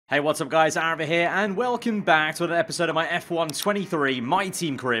Hey, what's up guys, aarava here, and welcome back to another episode of my F1 23 My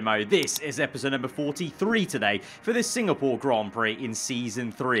Team Career Mode. This is episode number 43 today for this Singapore Grand Prix in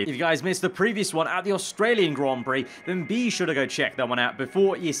Season 3. If you guys missed the previous one at the Australian Grand Prix, then be sure to go check that one out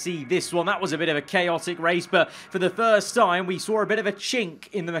before you see this one. That was a bit of a chaotic race, but for the first time, we saw a bit of a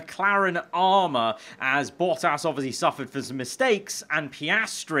chink in the McLaren armour as Bottas obviously suffered for some mistakes, and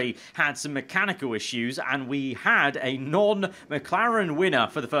Piastri had some mechanical issues, and we had a non-McLaren winner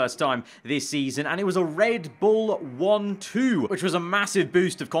for the first time this season, and it was a Red Bull 1-2, which was a massive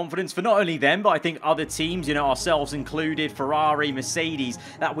boost of confidence for not only them, but I think other teams, you know, ourselves included, Ferrari, Mercedes,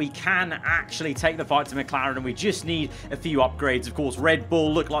 that we can actually take the fight to McLaren, and we just need a few upgrades. Of course, Red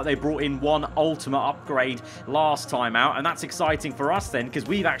Bull looked like they brought in one ultimate upgrade last time out, and that's exciting for us then, because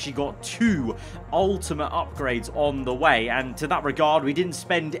we've actually got two ultimate upgrades on the way, and to that regard, we didn't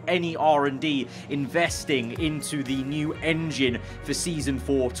spend any R&D investing into the new engine for Season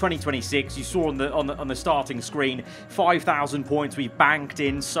 4 2026. You saw on the starting screen 5,000 points we've banked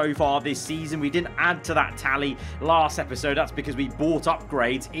in so far this season. We didn't add to that tally last episode. That's because we bought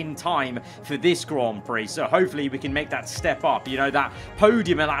upgrades in time for this Grand Prix. So hopefully we can make that step up. You know, that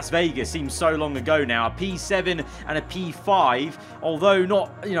podium at Las Vegas seems so long ago now. A P7 and a P5, although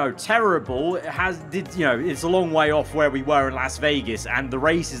not, you know, terrible, it's a long way off where we were in Las Vegas, and the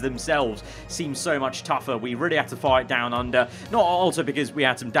races themselves seem so much tougher. We really have to fight down under. Not also because we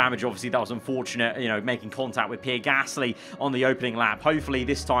had some damage, obviously that was unfortunate, you know, making contact with Pierre Gasly on the opening lap. Hopefully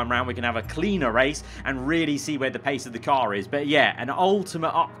this time around we can have a cleaner race and really see where the pace of the car is. But yeah, an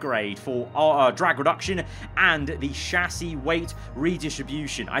ultimate upgrade for drag reduction and the chassis weight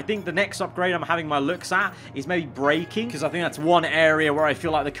redistribution. I think the next upgrade I'm having my looks at is maybe braking, because I think that's one area where I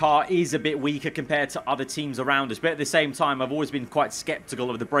feel like the car is a bit weaker compared to other teams around us. But at the same time, I've always been quite skeptical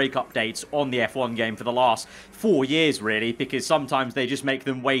of the brake updates on the F1 game for the last 4 years really, because sometimes they just make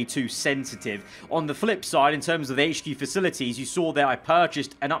them way too sensitive. On the flip side, in terms of the HQ facilities, you saw that I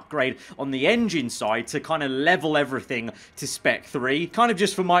purchased an upgrade on the engine side to kind of level everything to Spec 3, kind of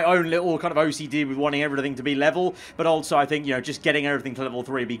just for my own little kind of OCD with wanting everything to be level, but also I think, you know, just getting everything to level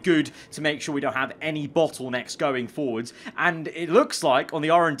 3 would be good to make sure we don't have any bottlenecks going forwards. And it looks like on the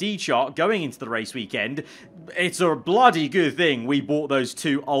R&D chart going into the race weekend, it's a bloody good thing we bought those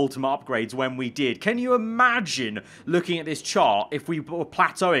two ultimate upgrades when we did. Can you imagine looking at this chart if we were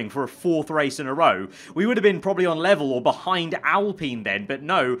plateauing for a fourth race in a row? We would have been probably on level or behind Alpine then, but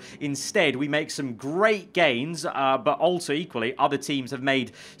no, instead we make some great gains, but also equally other teams have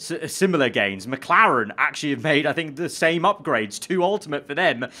made similar gains. McLaren actually have made, I think, the same upgrades, two ultimate for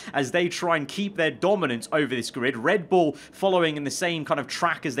them, as they try and keep their dominance over this grid. Red Bull following in the same kind of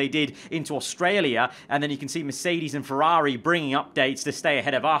track as they did into Australia, and then you can see Mercedes and Ferrari bringing updates to stay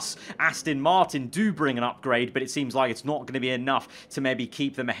ahead of us. Aston Martin do bring an upgrade, but it seems like it's not going to be enough to maybe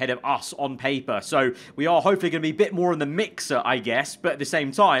keep them ahead of us on paper. So we are hopefully going to be a bit more in the mixer, I guess, but at the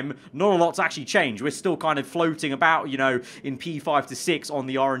same time, not a lot's actually changed. We're still kind of floating about, you know, in P5 to 6 on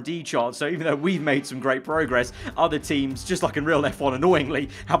the R&D chart. So even though we've made some great progress, other teams, just like in real F1 annoyingly,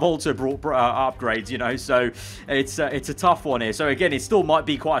 have also brought upgrades, you know, so it's a tough one here. So again, it still might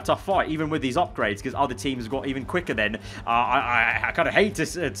be quite a tough fight, even with these upgrades, because other teams have got even quicker then. I kind of hate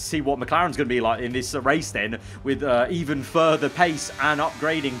to see what McLaren's going to be like in this race then, with even further pace and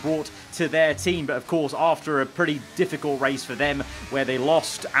upgrading brought to their team. But of course, after a pretty difficult race for them where they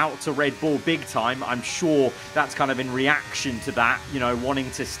lost out to Red Bull big time, I'm sure that's kind of in reaction to that, you know, wanting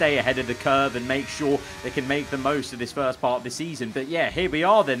to stay ahead of the curve and make sure they can make the most of this first part of the season. But yeah, here we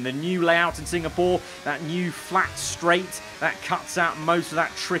are then, the new layout in Singapore, that new flat straight that cuts out most of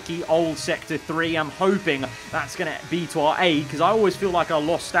that tricky old Sector 3. I'm hoping that's going to be to our aid, because I always feel like I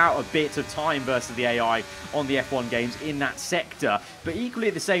lost out a bit of time versus the AI on the F1 games in that sector. But equally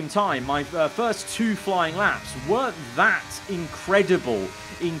at the same time, my first two flying laps weren't that incredible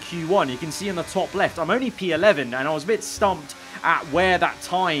in Q1. You can see in the top left, I'm only P11, and I was a bit stumped at where that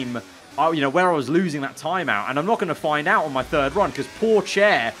time, you know, where I was losing that time out, and I'm not going to find out on my third run because poor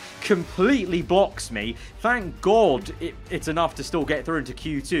chair completely blocks me. Thank God it's enough to still get through into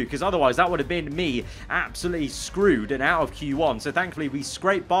Q2, because otherwise that would have been me absolutely screwed and out of Q1. So thankfully we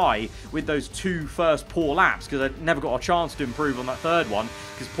scraped by with those two first poor laps, because I never got a chance to improve on that third one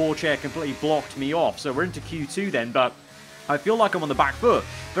because poor chair completely blocked me off. So we're into Q2 then, but I feel like I'm on the back foot.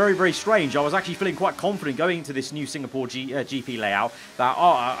 Very, very strange. I was actually feeling quite confident going into this new Singapore GP layout that,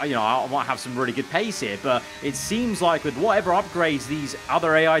 you know, I might have some really good pace here. But it seems like with whatever upgrades these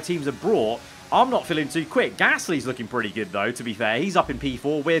other AI teams have brought, I'm not feeling too quick. Gasly's looking pretty good, though, to be fair. He's up in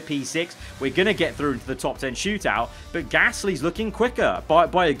P4. We're P6. We're going to get through into the top 10 shootout. But Gasly's looking quicker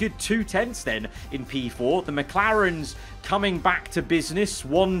by a good 2/10 then in P4. The McLarens coming back to business.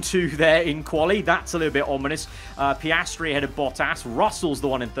 1-2 there in quali. That's a little bit ominous. Piastri ahead of Bottas. Russell's the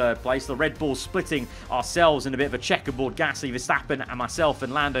one in third place. The Red Bull splitting ourselves in a bit of a checkerboard. Gasly, Verstappen, and myself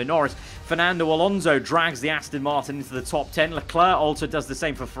and Lando Norris. Fernando Alonso drags the Aston Martin into the top 10. Leclerc also does the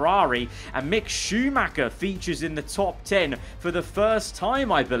same for Ferrari. And Mick Schumacher features in the top 10 for the first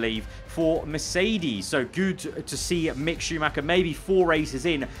time, I believe, for Mercedes. So good to see Mick Schumacher, maybe 4 races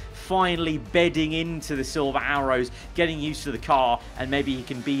in, finally bedding into the Silver Arrows, getting used to the car, and maybe he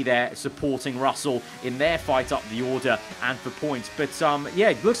can be there supporting Russell in their fight up the order and for points. But yeah,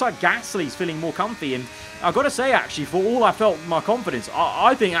 it looks like Gasly's feeling more comfy, and I've got to say, actually, for all I felt my confidence,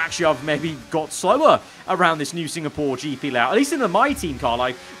 I think actually I've maybe got slower around this new Singapore GP layout, at least in the My Team car.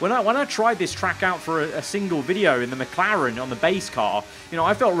 Like when I tried this track out for a single video in the McLaren on the base car, you know,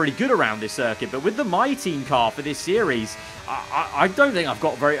 I felt really good around this circuit. But with the My Team car for this series, I don't think I've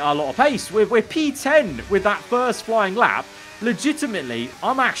got a lot of pace. We're P10 with that first flying lap. Legitimately,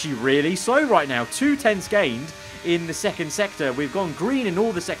 I'm actually really slow right now. 2 tenths gained in the second sector. We've gone green in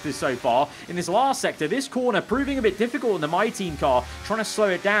all the sectors so far. In this last sector, this corner proving a bit difficult in the My Team car, trying to slow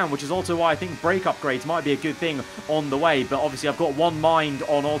it down, which is also why I think brake upgrades might be a good thing on the way. But obviously, I've got one mind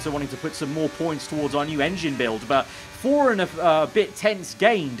on also wanting to put some more points towards our new engine build. But 4 and a bit tenths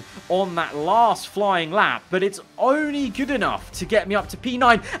gained on that last flying lap, but it's only good enough to get me up to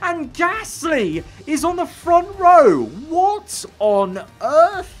P9. And Gasly is on the front row. What on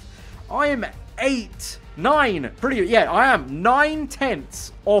earth? I am 9. Pretty, yeah, I am 9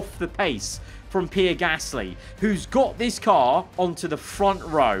 tenths off the pace from Pierre Gasly, who's got this car onto the front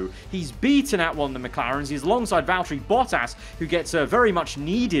row. He's beaten out one of the McLarens. He's alongside Valtteri Bottas, who gets a very much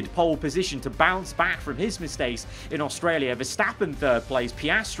needed pole position to bounce back from his mistakes in Australia. Verstappen third place,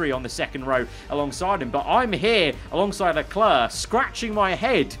 Piastri on the second row alongside him. But I'm here alongside Leclerc, scratching my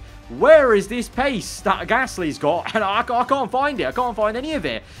head. Where is this pace that Gasly's got? And I can't find it. I can't find any of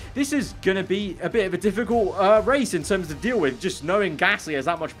it. This is going to be a bit of a difficult race in terms of deal with, just knowing Gasly has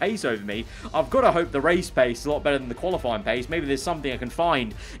that much pace over me. I've got to hope the race pace is a lot better than the qualifying pace. Maybe there's something I can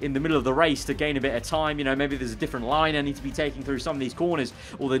find in the middle of the race to gain a bit of time. You know, maybe there's a different line I need to be taking through some of these corners,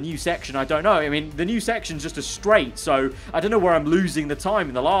 or the new section. I don't know. I mean, the new section's just a straight, so I don't know where I'm losing the time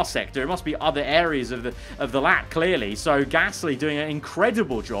in the last sector. It must be other areas of the lap, clearly. So Gasly doing an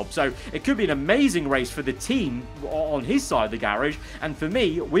incredible job. So it could be an amazing race for the team on his side of the garage. And for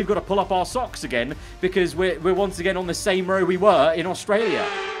me, we've got to pull up our socks again, because we're once again on the same row we were in Australia.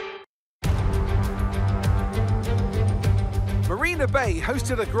 Marina Bay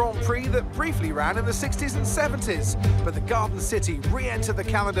hosted a Grand Prix that briefly ran in the 60s and 70s, but the Garden City re-entered the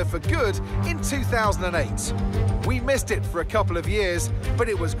calendar for good in 2008. We missed it for a couple of years, but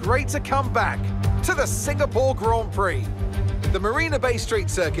it was great to come back to the Singapore Grand Prix. The Marina Bay Street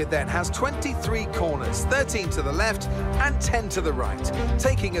Circuit then has 23 corners, 13 to the left and 10 to the right,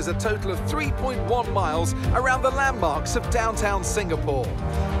 taking us a total of 3.1 miles around the landmarks of downtown Singapore.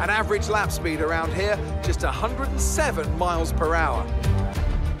 An average lap speed around here, just 107 miles per hour.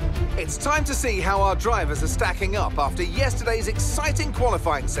 It's time to see how our drivers are stacking up after yesterday's exciting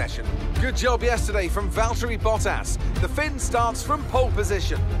qualifying session. Good job yesterday from Valtteri Bottas. The Finn starts from pole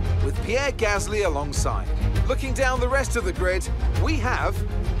position, with Pierre Gasly alongside. Looking down the rest of the grid, we have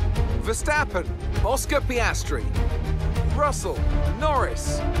Verstappen, Oscar Piastri, Russell,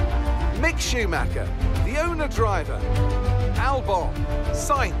 Norris, Mick Schumacher, the owner driver, Albon,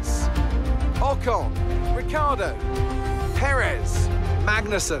 Sainz, Ocon, Ricciardo, Perez,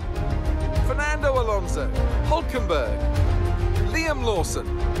 Magnussen, Fernando Alonso, Hulkenberg, Liam Lawson,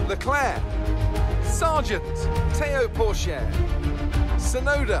 Leclerc, Sargent, Théo Pourchaire,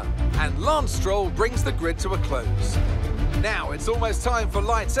 Tsunoda, and Lance Stroll brings the grid to a close. Now it's almost time for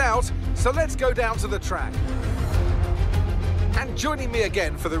lights out, so let's go down to the track. And joining me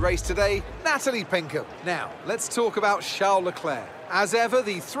again for the race today, Natalie Pinkham. Now, let's talk about Charles Leclerc. As ever,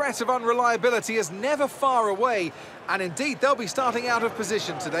 the threat of unreliability is never far away, and indeed they'll be starting out of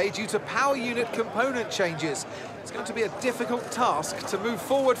position today due to power unit component changes. It's going to be a difficult task to move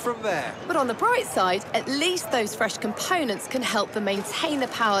forward from there. But on the bright side, at least those fresh components can help them maintain the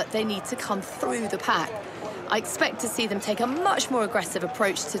power they need to come through the pack. I expect to see them take a much more aggressive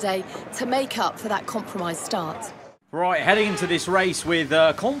approach today to make up for that compromised start. Right, heading into this race with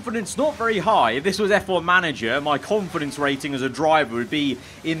confidence not very high. If this was F1 Manager, my confidence rating as a driver would be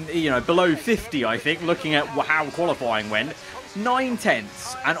in, below 50, I think, looking at how qualifying went. 9/10.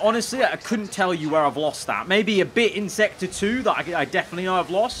 And honestly, I couldn't tell you where I've lost that. Maybe a bit in Sector 2 that I definitely know I've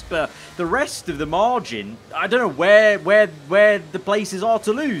lost, but the rest of the margin, I don't know where the places are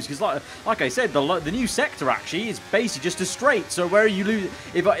to lose. Because like I said, the new sector actually is basically just a straight. So where are you lose?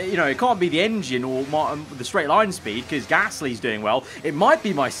 If you know, it can't be the engine or the straight line speed because Gasly's doing well. It might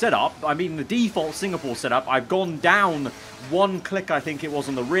be my setup. I mean, the default Singapore setup, I've gone down 1 click, I think it was,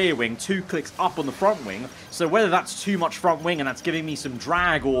 on the rear wing, 2 clicks up on the front wing. So whether that's too much front wing and that's giving me some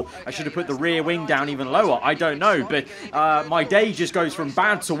drag, or I should have put the rear wing down even lower, I don't know. But my day just goes from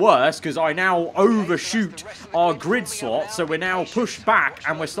bad to worse because I now overshoot our grid slot. So we're now pushed back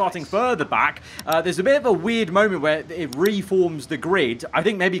and we're starting further back. There's a bit of a weird moment where it reforms the grid. I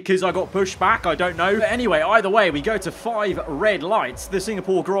think maybe because I got pushed back, I don't know. But anyway, either way, we go to 5 red lights. The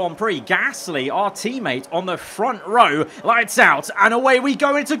Singapore Grand Prix. Gasly, our teammate, on the front row. Lights out, and away we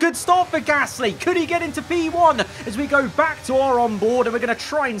go. It's a good start for Gasly. Could he get into P1 as we go back to our onboard, and we're going to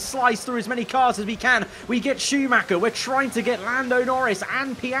try and slice through as many cars as we can. We get Schumacher. We're trying to get Lando Norris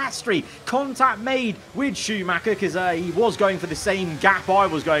and Piastri. Contact made with Schumacher because he was going for the same gap I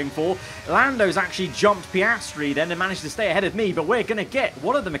was going for. Lando's actually jumped Piastri then and managed to stay ahead of me, but we're going to get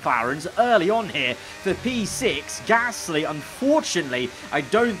one of the McLarens early on here for P6. Gasly, unfortunately, I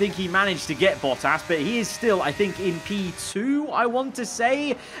don't think he managed to get Bottas, but he is still, I think, in P2, I want to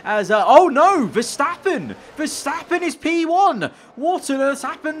say, as oh no, Verstappen is P1. What on earth's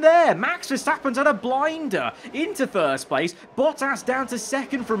happened there? Max Verstappen's had a blinder into first place. Bottas down to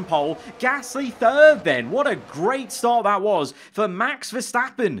second from pole. Gasly third then. What a great start that was for Max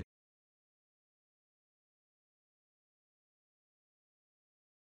Verstappen.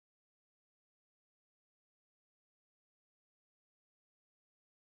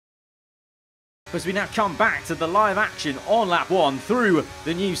 As we now come back to the live action on lap 1 through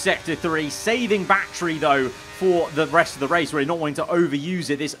the new Sector 3, saving battery though for the rest of the race. We're not wanting to overuse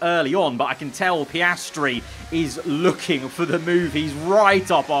it this early on, but I can tell Piastri is looking for the move. He's right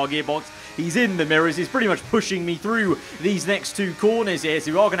up our gearbox. He's in the mirrors. He's pretty much pushing me through these next 2 corners here,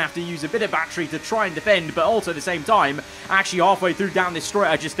 so we are going to have to use a bit of battery to try and defend, but also at the same time, actually halfway through down this straight,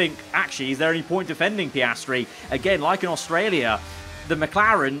 I just think, actually, is there any point defending Piastri? Again, like in Australia, the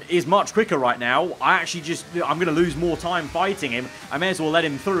McLaren is much quicker right now. I'm going to lose more time fighting him. I may as well let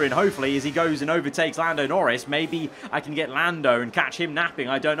him through, and hopefully as he goes and overtakes Lando Norris, maybe I can get Lando and catch him napping.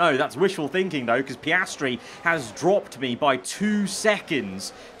 I don't know. That's wishful thinking though, because Piastri has dropped me by 2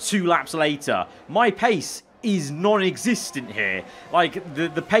 seconds 2 laps later. My pace is non-existent here. Like,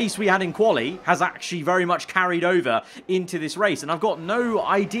 the pace we had in quali has actually very much carried over into this race, and I've got no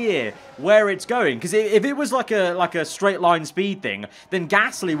idea where it's going, because if it was like a straight line speed thing, then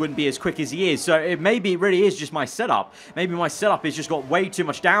Gasly wouldn't be as quick as he is. So maybe it really is just my setup. Maybe my setup has just got way too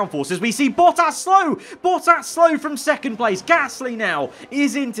much downforce, as we see Bottas slow from second place. Gasly now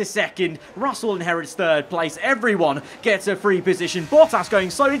is into second. Russell inherits third place. Everyone gets a free position. Bottas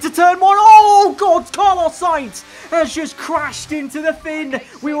going slow into turn 1. Oh god, Carlos Sainz has just crashed into the Finn.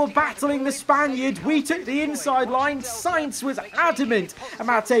 We were battling the Spaniard. We took the inside line. Sainz was adamant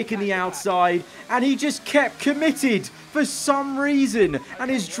about taking the outside, and he just kept committed for some reason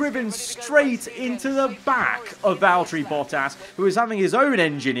and is driven straight into the back of Valtteri Bottas, who is having his own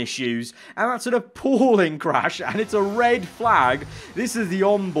engine issues, and that's an appalling crash, and it's a red flag. This is the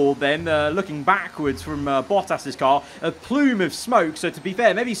onboard then, looking backwards from Bottas's car, a plume of smoke. So to be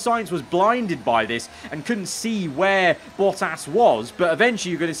fair, maybe Sainz was blinded by this and couldn't see where Bottas was, but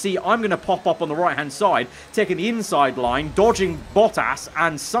eventually you're going to see I'm going to pop up on the right hand side, taking the inside line, dodging Bottas,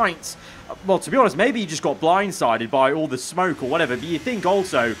 and Sainz, well, to be honest, maybe he just got blindsided by all the smoke or whatever, but you think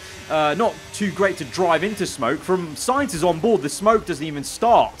also not too great to drive into smoke. From Sainz on board, the smoke doesn't even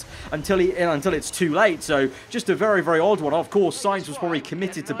start until it's too late. So just a very, very odd one. Of course, Sainz was probably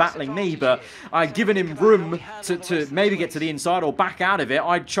committed to battling me, but I'd given him room to maybe get to the inside or back out of it.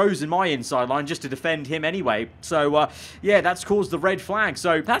 I'd chosen my inside line just to defend him anyway. So yeah, that's caused the red flag.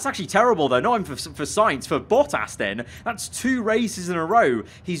 So that's actually terrible though, not even for Sainz, for Bottas then. That's 2 races in a row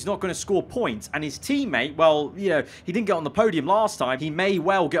he's not going to score points, and his teammate, well, you know, he didn't get on the podium last time. He may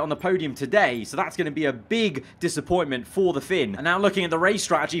well get on the podium today, so that's going to be a big disappointment for the Finn. And now looking at the race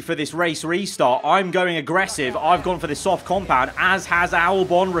strategy for this race restart, I'm going aggressive. I've gone for the soft compound, as has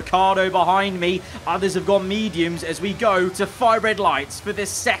Albon. Ricardo behind me. Others have gone mediums as we go to 5 red lights for the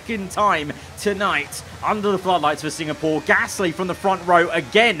second time tonight under the floodlights for Singapore. Gasly from the front row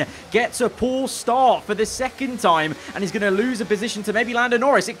again gets a poor start for the second time, and he's going to lose a position to maybe Lando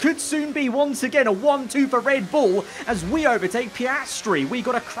Norris. It could soon be once again a 1-2 for Red Bull as we overtake Piastri. We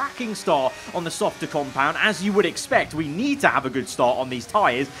got a cracking start on the softer compound, as you would expect. We need to have a good start on these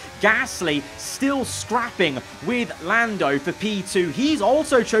tyres. Gasly still scrapping with Lando for P2. He's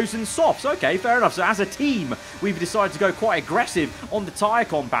also chosen softs. Okay, fair enough. So as a team, we've decided to go quite aggressive on the tyre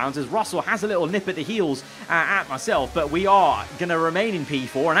compounds, as Russell has a little nip at the heels at myself, but we are going to remain in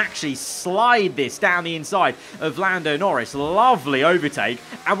P4 and actually slide this down the inside of Lando Norris. Lovely overtake,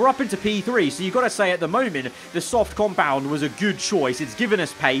 and we're up into P3, so you've got to say at the moment the soft compound was a good choice. It's given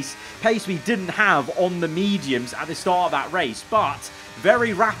us pace we didn't have on the mediums at the start of that race, but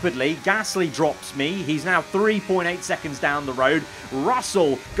very rapidly, Gasly drops me. He's now 3.8 seconds down the road.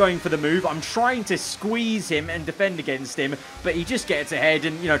 Russell going for the move. I'm trying to squeeze him and defend against him, but he just gets ahead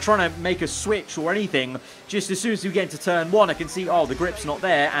and, you know, trying to make a switch or anything. Just as soon as we get into turn one, I can see, oh, the grip's not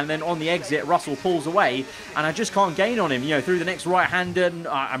there. And then on the exit, Russell pulls away, and I just can't gain on him, you know, through the next right-hander.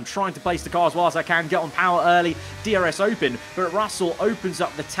 I'm trying to place the car as well as I can, get on power early, DRS open, but Russell opens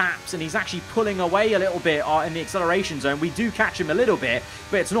up the taps, and he's actually pulling away a little bit in the acceleration zone. We do catch him a little bit,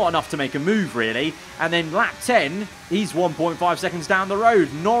 but it's not enough to make a move, really. And then lap 10, he's 1.5 seconds down the road.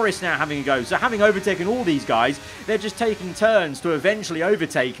 Norris now having a go. So having overtaken all these guys, they're just taking turns to eventually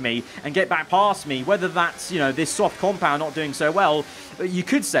overtake me and get back past me. Whether that's, you know, this soft compound not doing so well, you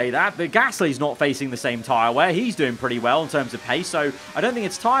could say that, but Gasly's not facing the same tyre wear. He's doing pretty well in terms of pace, so I don't think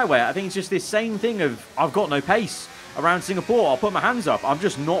it's tyre wear. I think it's just this same thing of, I've got no pace around Singapore. I'll put my hands up. I'm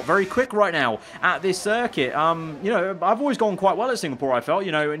just not very quick right now at this circuit. You know, I've always gone quite well at Singapore, I felt,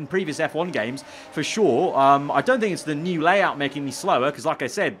 you know, in previous F1 games, for sure. I don't think it's the new layout making me slower, because like I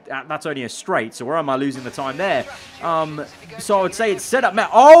said, that's only a straight, so where am I losing the time there? So I would say it's set up.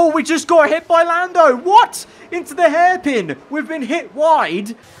 Oh, we just got hit by Lando. What? Into the hairpin. We've been hit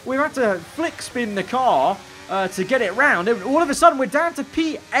wide. We've had to flick spin the car to get it round. All of a sudden, we're down to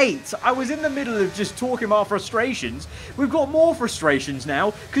P8. I was in the middle of just talking about frustrations. We've got more frustrations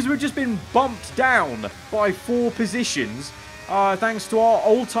now because we've just been bumped down by 4 positions thanks to our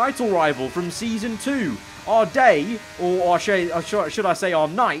old title rival from Season 2. Our day, or should I say our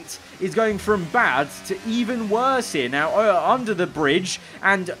night, is going from bad to even worse here now, under the bridge,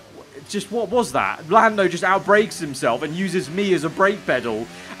 and just what was that? Lando just outbrakes himself and uses me as a brake pedal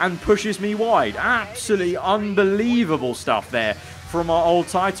and pushes me wide. Absolutely unbelievable stuff there from our old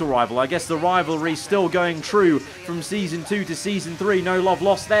title rival. I guess the rivalry still going true from Season 2 to Season 3. No love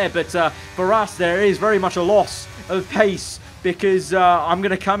lost there, but for us, there is very much a loss of pace, because I'm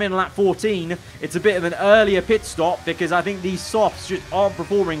going to come in lap 14. It's a bit of an earlier pit stop because I think these softs just aren't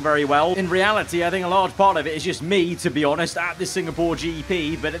performing very well. In reality, I think a large part of it is just me, to be honest, at the Singapore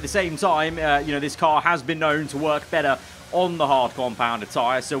GP. But at the same time, you know, this car has been known to work better on the hard compound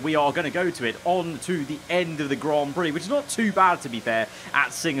tyre, so we are going to go to it on to the end of the Grand Prix, which is not too bad, to be fair,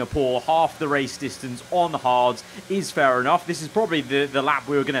 at Singapore. Half the race distance on the hards is fair enough. This is probably the lap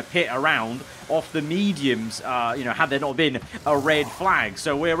we were going to pit around off the mediums, you know, had there not been a red flag.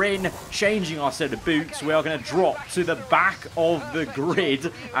 So we're in, changing our set of boots. We are going to drop to the back of the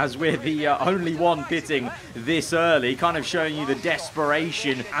grid as we're the only one pitting this early, kind of showing you the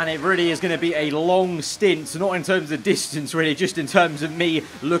desperation. And it really is going to be a long stint, not in terms of distance, really, just in terms of me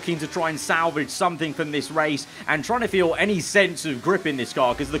looking to try and salvage something from this race and trying to feel any sense of grip in this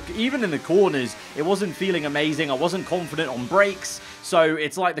car, because even in the corners, it wasn't feeling amazing. I wasn't confident on brakes. So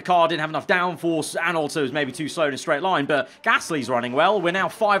it's like the car didn't have enough downforce, and also was maybe too slow in a straight line. But Gasly's running well. We're now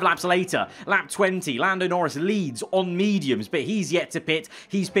 5 laps later. Lap 20. Lando Norris leads on mediums, but he's yet to pit.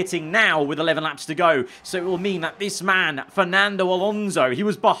 He's pitting now with 11 laps to go. So it will mean that this man, Fernando Alonso, he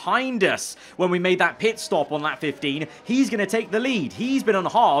was behind us when we made that pit stop on lap 15. He's going to take the lead. He's been on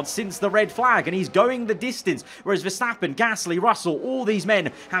hard since the red flag, and he's going the distance. Whereas Verstappen, Gasly, Russell, all these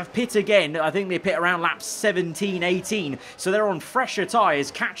men have pit again. I think they pit around laps 17, 18. So they're on fresher tyres,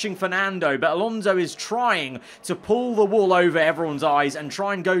 catching Fernando, but Alonso is trying to pull the wool over everyone's eyes and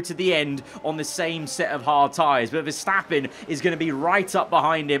try and go to the end on the same set of hard tyres. But Verstappen is going to be right up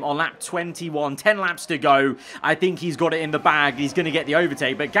behind him on lap 21. 10 laps to go. I think he's got it in the bag. He's going to get the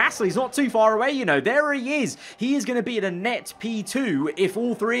overtake, but Gasly's not too far away, you know. There he is. He is going to be at a net P2 if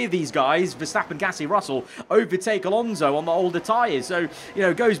all 3 of these guys, Verstappen, Gasly, Russell, overtake Alonso on the older tyres. So, you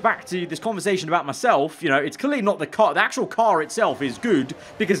know, it goes back to this conversation about myself. You know, it's clearly not the car. The actual car itself itself is good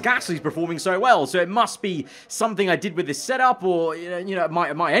because Gasly's performing so well. So it must be something I did with this setup, or you know,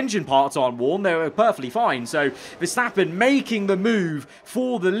 my engine parts aren't worn. They were perfectly fine. So Verstappen making the move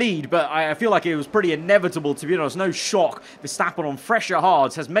for the lead, but I feel like it was pretty inevitable, to be honest. No shock. Verstappen on fresher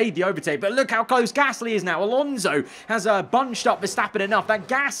hards has made the overtake, but look how close Gasly is now. Alonso has bunched up Verstappen enough that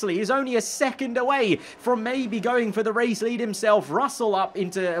Gasly is only a second away from maybe going for the race lead himself. Russell up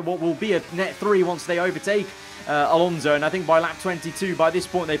into what will be a net 3 once they overtake Alonso, and I think by lap 22 by this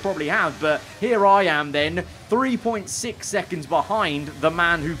point they probably have, but here I am then 3.6 seconds behind the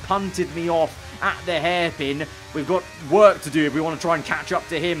man who punted me off at the hairpin. We've got work to do if we want to try and catch up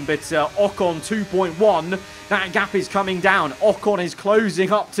to him, but Ocon 2.1, that gap is coming down. Ocon is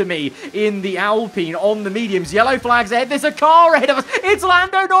closing up to me in the Alpine on the mediums. Yellow flags ahead. There's a car ahead of us. It's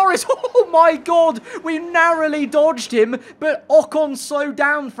Lando Norris. Oh my God. We narrowly dodged him, but Ocon slowed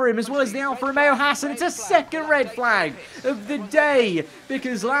down for him as well as the Alfa Romeo Haas, and it's a second red flag of the day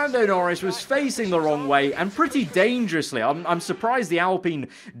because Lando Norris was facing the wrong way and pretty dangerously. I'm surprised the Alpine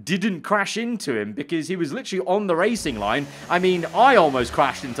didn't crash into him because he was literally on the racing line. I mean, I almost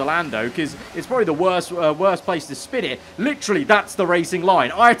crashed into Lando because it's probably the worst place to spin it. Literally, that's the racing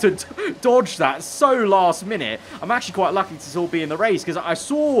line. I had to dodge that so last minute. I'm actually quite lucky to still be in the race because I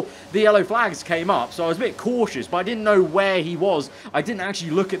saw the yellow flags came up, so I was a bit cautious, but I didn't know where he was. I didn't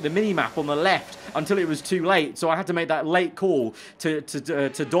actually look at the mini-map on the left until it was too late, so I had to make that late call to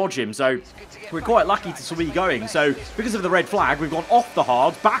dodge him. So we're quite lucky to still be going. So because of the red flag, we've gone off the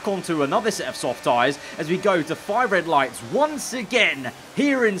hard, back onto another set of soft tyres as we go to 5 red lights once again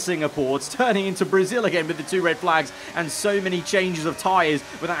here in Singapore. It's turning into Brazil again with the 2 red flags and so many changes of tyres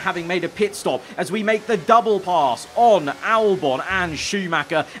without having made a pit stop as we make the double pass on Albon and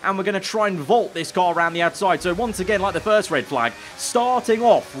Schumacher, and we're going to try and vault this car around the outside. So once again, like the first red flag, starting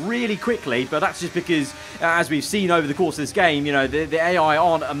off really quickly, but that's just because as we've seen over the course of this game, you know, the AI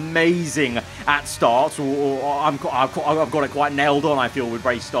aren't amazing at starts, or I've got it quite nailed on, I feel, with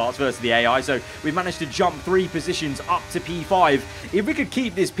race starts versus the AI. So we've managed to jump 3 positions up to P5. If we could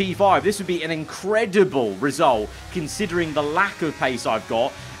keep this P5, this would be an incredible result considering the lack of pace I've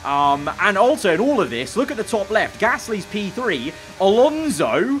got. And also in all of this, look at the top left. Gasly's P3.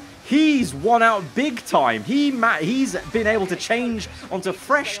 Alonso, he's won out big time. He's been able to change onto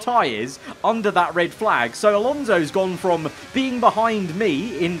fresh tyres under that red flag. So Alonso's gone from being behind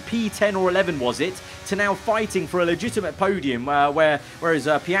me in P10 or 11, was it, to now fighting for a legitimate podium, whereas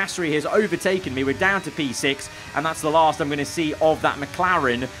Piastri has overtaken me. We're down to P6, and that's the last I'm going to see of that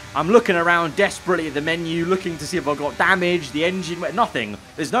McLaren. I'm looking around desperately at the menu, looking to see if I've got damage, the engine wear. Nothing.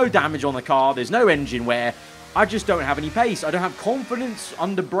 There's no damage on the car. There's no engine wear. I just don't have any pace. I don't have confidence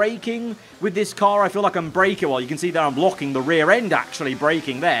under braking with this car. I feel like I'm braking. Well, you can see there I'm locking the rear end, actually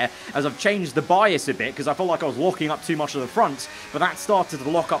braking there, as I've changed the bias a bit because I felt like I was locking up too much of the front, but that started to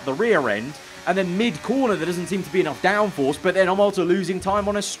lock up the rear end. And then mid-corner, there doesn't seem to be enough downforce, but then I'm also losing time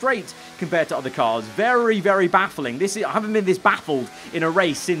on a straight compared to other cars. Very, very baffling. I haven't been this baffled in a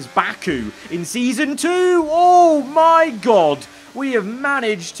race since Baku in Season 2. Oh, my God. We have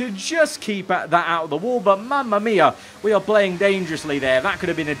managed to just keep that out of the wall, but mamma mia, we are playing dangerously there. That could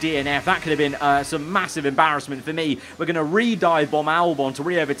have been a DNF. That could have been some massive embarrassment for me. We're going to re-dive bomb Albon to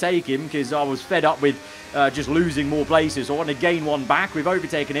re-overtake him because I was fed up with just losing more places. So I want to gain one back. We've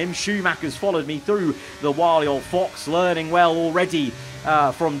overtaken him. Schumacher's followed me through the wily old fox, learning well already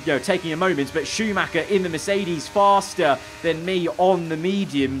from taking a moment, but Schumacher in the Mercedes faster than me on the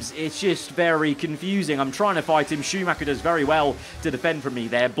mediums. It's just very confusing. I'm trying to fight him. Schumacher does very well to defend from me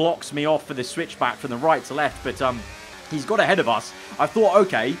there, blocks me off for the switchback from the right to left, but he's got ahead of us. I thought,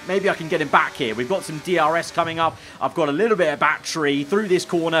 okay, maybe I can get him back here. We've got some DRS coming up. I've got a little bit of battery through this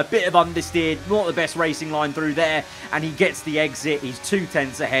corner, bit of understeered, not the best racing line through there, and he gets the exit. He's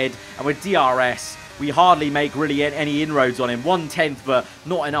 2/10 ahead, and with DRS, we hardly make really any inroads on him. 1/10, but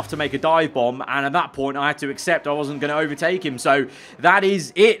not enough to make a dive bomb. And at that point, I had to accept I wasn't going to overtake him. So that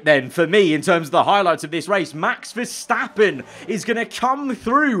is it then for me in terms of the highlights of this race. Max Verstappen is going to come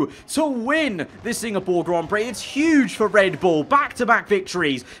through to win the Singapore Grand Prix. It's huge for Red Bull. Back-to-back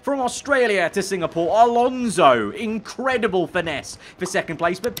victories from Australia to Singapore. Alonso, incredible finesse for second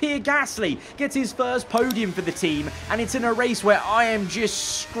place. But Pierre Gasly gets his first podium for the team. And it's in a race where I am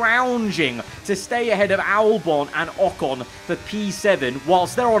just scrounging to stay ahead of Albon and Ocon for P7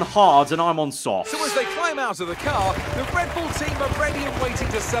 whilst they're on hards and I'm on soft. So as they climb out of the car, the Red Bull team are ready and waiting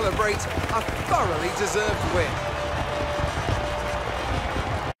to celebrate a thoroughly deserved win.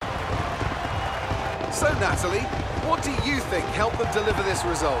 So Natalie, what do you think helped them deliver this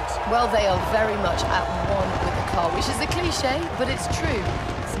result? Well, they are very much at one with the car, which is a cliche, but it's true.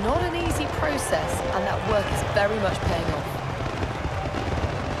 It's not an easy process, and that work is very much paying off.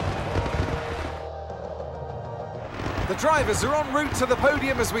 The drivers are en route to the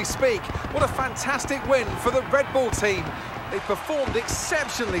podium as we speak. What a fantastic win for the Red Bull team. They performed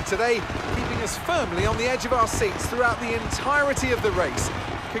exceptionally today, keeping us firmly on the edge of our seats throughout the entirety of the race.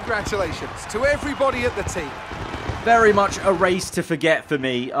 Congratulations to everybody at the team. Very much a race to forget for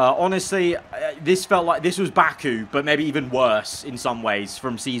me. Honestly, this felt like this was Baku, but maybe even worse in some ways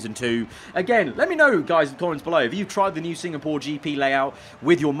from Season 2. Again, let me know, guys, in the comments below, if you've tried the new Singapore GP layout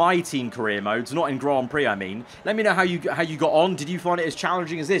with your My Team career modes, not in Grand Prix, I mean. Let me know how you got on. Did you find it as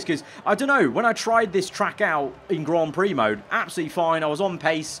challenging as this? Because, I don't know, when I tried this track out in Grand Prix mode, absolutely fine. I was on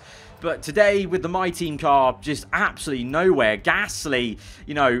pace. But today, with the My Team car, just absolutely nowhere. Gasly,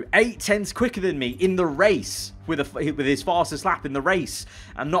 you know, 8/10 quicker than me in the race with his fastest lap in the race.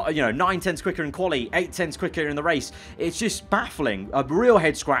 And not, you know, 9/10 quicker in quali, 8/10 quicker in the race. It's just baffling. A real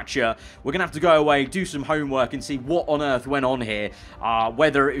head scratcher. We're going to have to go away, do some homework and see what on earth went on here.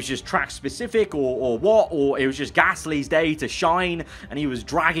 Whether it was just track specific or what, or it was just Gasly's day to shine and he was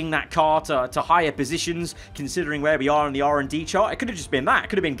dragging that car to higher positions considering where we are in the R&D chart. It could have just been that. It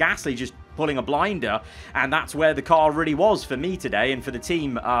could have been Gasly just pulling a blinder, and that's where the car really was for me today and for the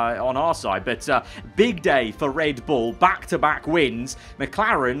team on our side. But big day for Red Bull, back-to-back wins.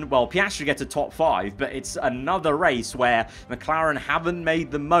 McLaren, well, Piastri gets a top 5, but it's another race where McLaren haven't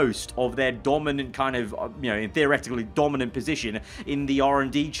made the most of their dominant kind of, you know, theoretically dominant position in the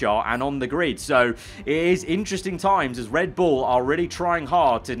R&D chart and on the grid. So it is interesting times as Red Bull are really trying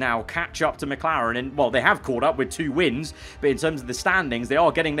hard to now catch up to McLaren, and well, they have caught up with 2 wins, but in terms of the standings, they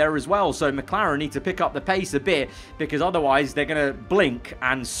are getting there as well. So McLaren need to pick up the pace a bit, because otherwise they're going to blink,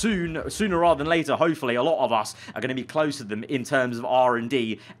 and sooner rather than later, hopefully, a lot of us are going to be close to them in terms of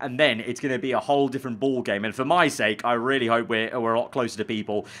R&D, and then it's going to be a whole different ball game. And for my sake, I really hope we're a lot closer to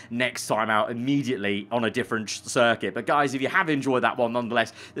people next time out immediately on a different circuit. But guys, if you have enjoyed that one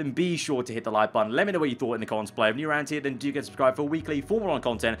nonetheless, then be sure to hit the like button. Let me know what you thought in the comments below. If you're new around here, then do get subscribed for weekly Formula 1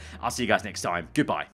 content. I'll see you guys next time. Goodbye.